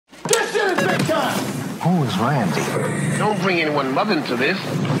Who is Randy? Don't bring anyone mother into this.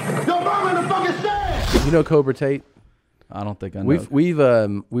 Your mom in the fucking stand! You know Cobra Tate? I don't think I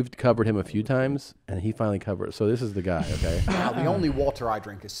know. We've covered him a few times, and he finally covered. So this is the guy, okay? Now the only water I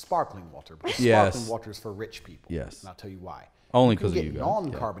drink is sparkling water, because sparkling water is for rich people. Yes. And I'll tell you why. Only because of you guys.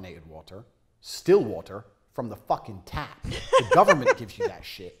 Non-carbonated water, still water from the fucking tap. The government gives you that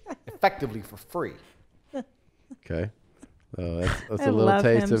shit effectively for free. Okay. That's a little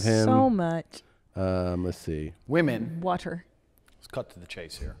taste of him. So much. Let's see. Women. Water. Let's cut to the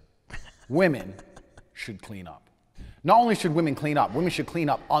chase here. Women should clean up. Not only should women clean up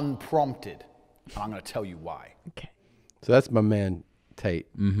unprompted. And I'm going to tell you why. Okay. So that's my man Tate.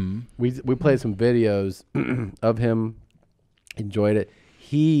 We played some videos of him. Enjoyed it.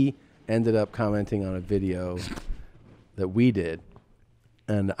 He ended up commenting on a video that we did.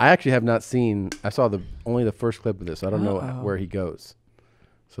 And I actually have not seen. I saw only the first clip of this. I don't know where he goes.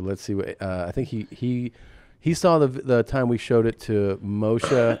 So let's see what. I think he saw the time we showed it to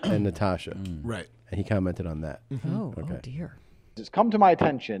Moshe and Natasha. Right. And he commented on that. Oh dear. It's come to my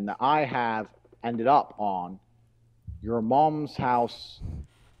attention that I have ended up on your mom's house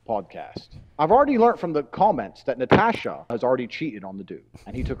podcast. I've already learned from the comments that Natasha has already cheated on the dude,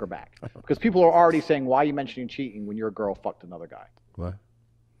 and he took her back. Because people are already saying, why are you mentioning cheating when your girl fucked another guy? What?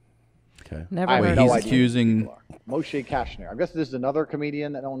 Okay. Never I have heard no he's idea accusing- who people are. Moshe Kasher. I guess this is another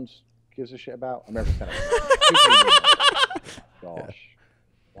comedian that no one gives a shit about. America's Got Talent. Gosh.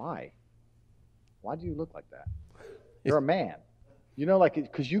 Why? Why do you look like that? You're a man. You know, like,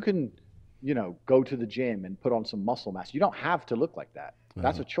 because you can, you know, go to the gym and put on some muscle mass. You don't have to look like that.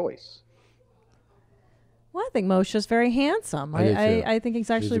 That's a choice. Well, I think Moshe's very handsome. I do too. I think he's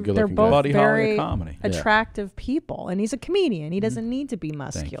actually a good they're looking both guy. Buddy Holly of very comedy. attractive people, and he's a comedian. He doesn't need to be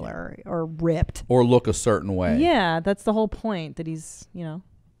muscular or ripped. Or look a certain way. Yeah, that's the whole point. That he's not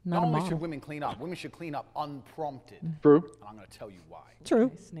Not a only model. should women clean up unprompted. True. And I'm going to tell you why.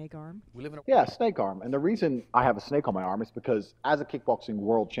 True. Snake arm. We live in a Yeah, snake arm. And the reason I have a snake on my arm is because as a kickboxing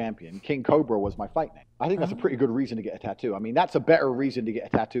world champion, King Cobra was my fight name. I think that's a pretty good reason to get a tattoo. I mean, that's a better reason to get a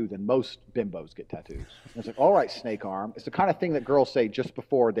tattoo than most bimbos get tattoos. And it's like, all right, snake arm. It's the kind of thing that girls say just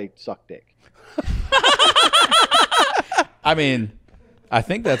before they suck dick. I mean, I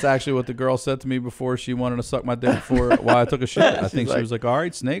think that's actually what the girl said to me before she wanted to suck my dick while I took a shit. I think she was like, all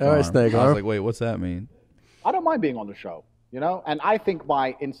right, snake arm. snake I arm. was like, wait, what's that mean? I don't mind being on the show, you know? And I think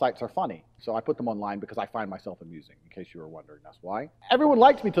my insights are funny. So I put them online because I find myself amusing, in case you were wondering. That's why. Everyone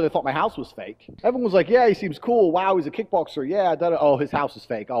liked me until they thought my house was fake. Everyone was like, yeah, he seems cool. Wow, he's a kickboxer. Yeah, oh, his house is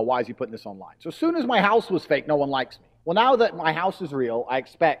fake. Oh, why is he putting this online? So as soon as my house was fake, no one likes me. Well, now that my house is real, I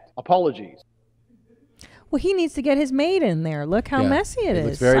expect apologies. Well, he needs to get his maid in there. Look how messy it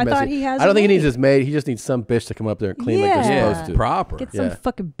looks is. very I messy. thought he has. I don't think he needs a his maid. He just needs some bitch to come up there and clean like they're supposed to. Proper. Get some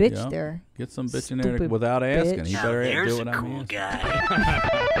fucking bitch there. Get some bitch in there Stupid without asking. bitch. He Now better do what I'm asking.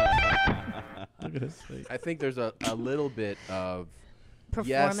 Look at his face. I think there's a little bit of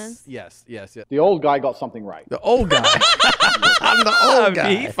Performance? Yes. The old guy got something right. The old guy. I'm the old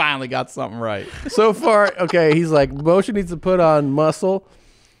guy. He finally got something right. So far, okay, he's like, Moshe needs to put on muscle.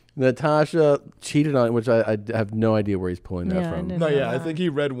 Natasha cheated on it, which I have no idea where he's pulling that from. No, yeah, I think he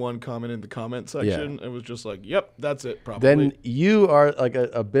read one comment in the comment section and was just like, yep, that's it, probably. Then you are like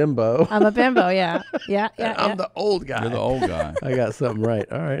a bimbo. I'm a bimbo, yeah. Yeah. I'm the old guy. You're the old guy. I got something right.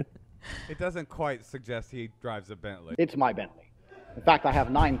 All right. It doesn't quite suggest he drives a Bentley. It's my Bentley. In fact, I have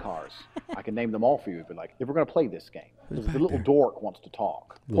 9 cars. I can name them all for you, but like, if we're going to play this game, because the little dork wants to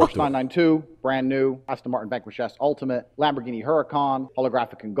talk. Porsche 992, brand new, Aston Martin Vanquish S Ultimate, Lamborghini Huracan,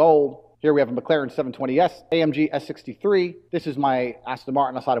 holographic in gold. Here we have a McLaren 720S, AMG S63. This is my Aston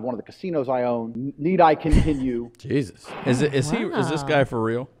Martin outside of one of the casinos I own. Need I continue? Jesus. Is this guy for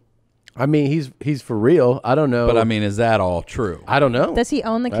real? I mean, he's for real. I don't know. But I mean, is that all true? I don't know. Does he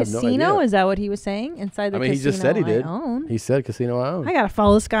own the I have no casino? idea. Is that what he was saying? Inside the casino he just said he did. I own? He said casino I own. I got to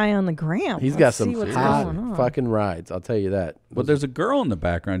follow this guy on the gram. He's Let's got see some what's hot going on. fucking rides. I'll tell you that. But there's a girl in the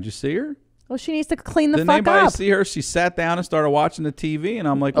background. Did you see her? Well, she needs to clean the Didn't fuck anybody up. see her? She sat down and started watching the TV, and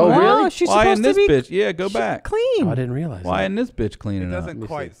I'm like, Oh, why- really? She's Why supposed in to this be bitch? Yeah, go back. Clean. I didn't realize. Why that. in this bitch cleaning It up? doesn't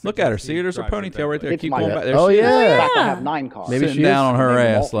quite Look at her. suggest See, he there's a drives a ponytail right there. It's Keep my going bad. back. There Oh, she is. yeah. In fact, I have 9 cars. Maybe Sitting she down is. on her Name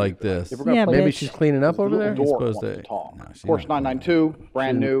them all ass for you, like but, like, this. if we're gonna Yeah, play Maybe bitch. she's cleaning up the over there. little dork supposed wants to- to talk. No, she's Porsche not. 992,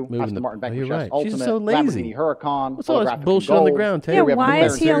 brand new, moving Aston the- Martin oh, Vanquish you're S right. Ultimate, She's so lazy. Lamborghini Huracan, What's all this holographic bullshit in on the gold. ground, Taylor? Yeah, Here we have why McLaren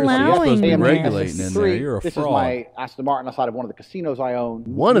is he Series allowing CS, Supposed to be AMG regulating in there. You're a This is fraud. my Aston Martin outside of one of the casinos I own.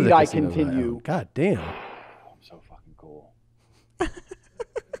 One of the Need I casinos I continue? own. God damn. I'm so fucking cool. Okay,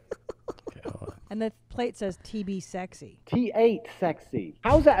 hold on. And the plate says TB sexy. T8 sexy.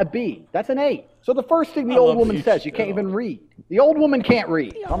 How's that a B? That's an 8. So the first thing the old woman says, you can't even read. The old woman can't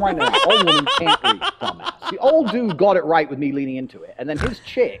read. I'm right now. The old woman can't read, dumbass. The old dude got it right with me leaning into it. And then his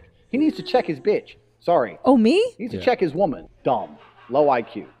chick, he needs to check his bitch. Sorry. Oh, me? He needs to check his woman. Dumb. Low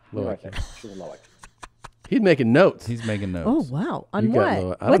IQ. Low Right IQ. there. She's a low IQ. He's making notes. He's making notes. Oh, wow. On You got what?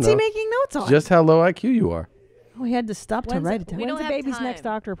 low- I don't What's he know. making notes on? Just how low IQ you are. Oh, he had to stop to write it down. we When's don't the have baby's time. next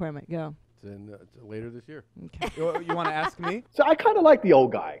doctor appointment? Go. Later this year. You want to ask me? So I kind of like the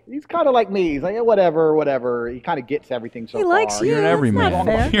old guy. He's kind of like me. He's like, yeah, whatever, whatever. He kind of gets everything so He far. likes you. You're an That's everyman. not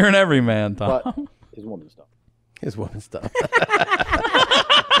fair. You're an everyman, Tom. But his woman stuff. His woman stuff.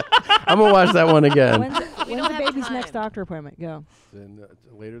 I'm gonna watch that one again. When's the don't have baby's time. next doctor appointment? Go.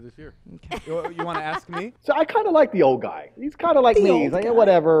 Later this year. You want to ask me? So I kind of like the old guy. He's kind of like The me. old He's like, yeah, guy.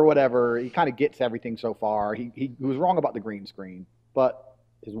 whatever, whatever. He kind of gets everything so far. He was wrong about the green screen, but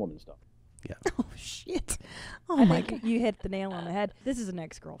his woman stuff. Oh, shit. Oh, my God. You hit the nail on the head. This is an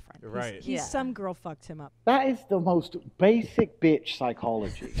ex-girlfriend. Right. He's some girl fucked him up. That is the most basic bitch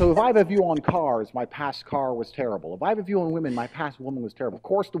psychology. So if I have a view on cars, my past car was terrible. If I have a view on women, my past woman was terrible. Of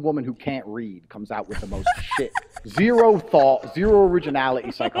course, the woman who can't read comes out with the most shit. Zero thought, zero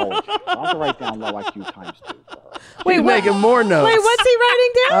originality psychology. I'll have to write down low IQ times 2. Wait, He's making more notes. Wait, what's he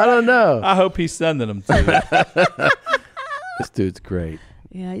writing down? I don't know. I hope he's sending them to you. This dude's great.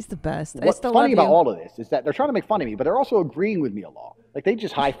 Yeah, he's the best. I What's still funny love about you. all of this is that they're trying to make fun of me, but they're also agreeing with me a lot. Like, they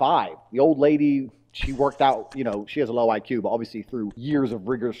just high five. The old lady, she worked out, you know, she has a low IQ, but obviously through years of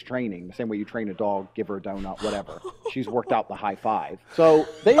rigorous training, the same way you train a dog, give her a donut, whatever. She's worked out the high five. So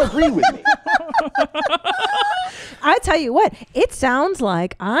they agree with me. I tell you what, it sounds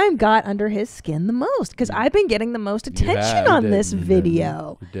like I'm got under his skin the most because I've been getting the most attention have. on You did, this you did.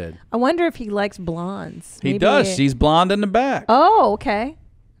 video. You did. I wonder if he likes blondes. He Maybe- does. She's blonde in the back. Oh, okay.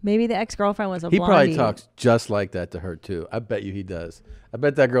 Maybe the ex-girlfriend was a He blondie. probably talks just like that to her too. I bet you he does. I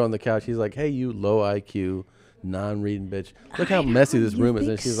bet that girl on the couch. He's like, "Hey, you low IQ, non-reading bitch. Look how messy this You room is."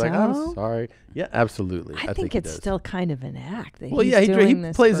 And think she's like, so? "I'm sorry." Yeah, absolutely. I think he it's does. still kind of an act. That Well, he's yeah, he doing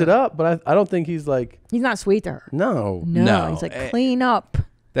this plays for- it up, but I don't think he's like, He's not sweet to her. no. No, he's like, clean up.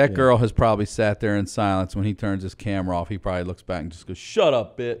 That girl has probably sat there in silence. When he turns his camera off, he probably looks back and just goes, "Shut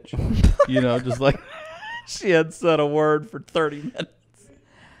up, bitch." You know, just like she hadn't said a word for 30 minutes.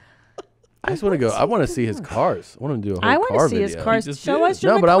 I just want to go. I want to see his cars. I want him to do a whole I want car to see his video. cars. He just Show did. us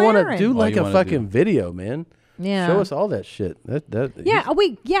your No, but I want to McLaren. do like you a wanna fucking do? video, man. Yeah. Show us all that shit.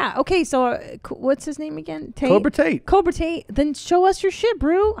 Yeah. Okay. So, what's his name again? Tate? Cobra Tate. Cobra Tate. Then show us your shit,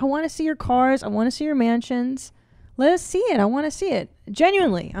 bro. I want to see your cars. I want to see your mansions. Let us see it. I want to see it.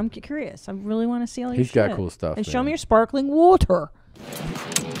 Genuinely, I'm curious. I really want to see all your He's shit. got cool stuff, And show man. me your sparkling water.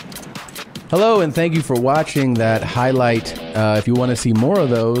 Hello, and thank you for watching that highlight. If you want to see more of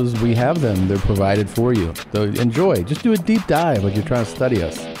those, we have them. They're provided for you. So enjoy. Just do a deep dive like you're trying to study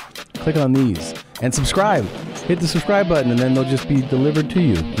us. Click on these and subscribe. Hit the subscribe button, and then they'll just be delivered to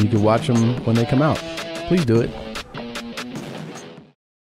you. You can watch them when they come out. Please do it.